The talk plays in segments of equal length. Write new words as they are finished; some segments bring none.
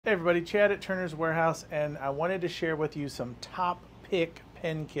Hey everybody, Chad at Turner's Warehouse, and I wanted to share with you some top pick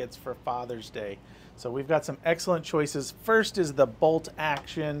pen kits for Father's Day. So we've got some excellent choices. First is the Bolt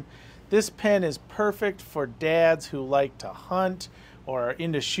Action. This pen is perfect for dads who like to hunt or are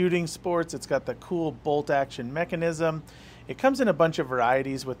into shooting sports. It's got the cool bolt action mechanism. It comes in a bunch of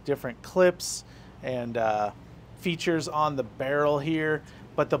varieties with different clips and features on the barrel here.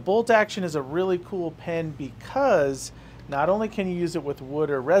 But the Bolt Action is a really cool pen because not only can you use it with wood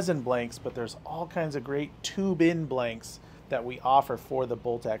or resin blanks, but there's all kinds of great tube-in blanks that we offer for the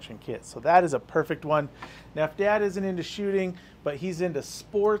Bolt Action kit. So that is a perfect one. Now, if Dad isn't into shooting, but he's into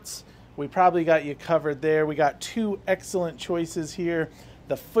sports, we probably got you covered there. We got two excellent choices here.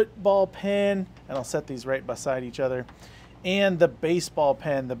 The football pen, and I'll set these right beside each other, and the baseball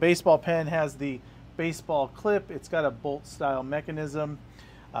pen. The baseball pen has the baseball clip. It's got a bolt-style mechanism.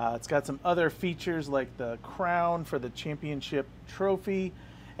 It's got some other features like the crown for the championship trophy.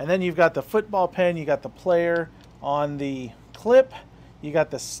 And then you've got the football pen, you got the player on the clip, you got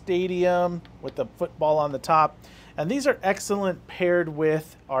the stadium with the football on the top. And these are excellent paired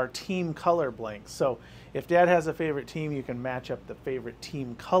with our team color blanks. So if Dad has a favorite team, you can match up the favorite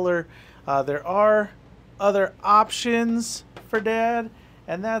team color. There are other options for Dad,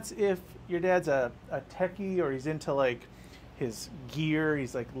 and that's if your dad's a techie or he's into like his gear,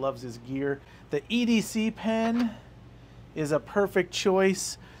 he's like loves his gear. The EDC pen is a perfect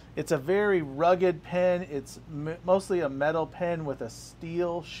choice. It's a very rugged pen. It's mostly a metal pen with a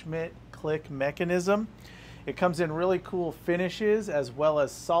steel Schmidt click mechanism. It comes in really cool finishes as well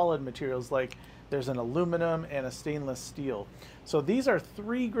as solid materials, like there's an aluminum and a stainless steel. So these are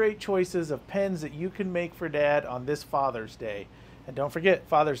three great choices of pens that you can make for Dad on this Father's Day. And don't forget,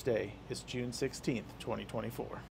 Father's Day is June 16th, 2024.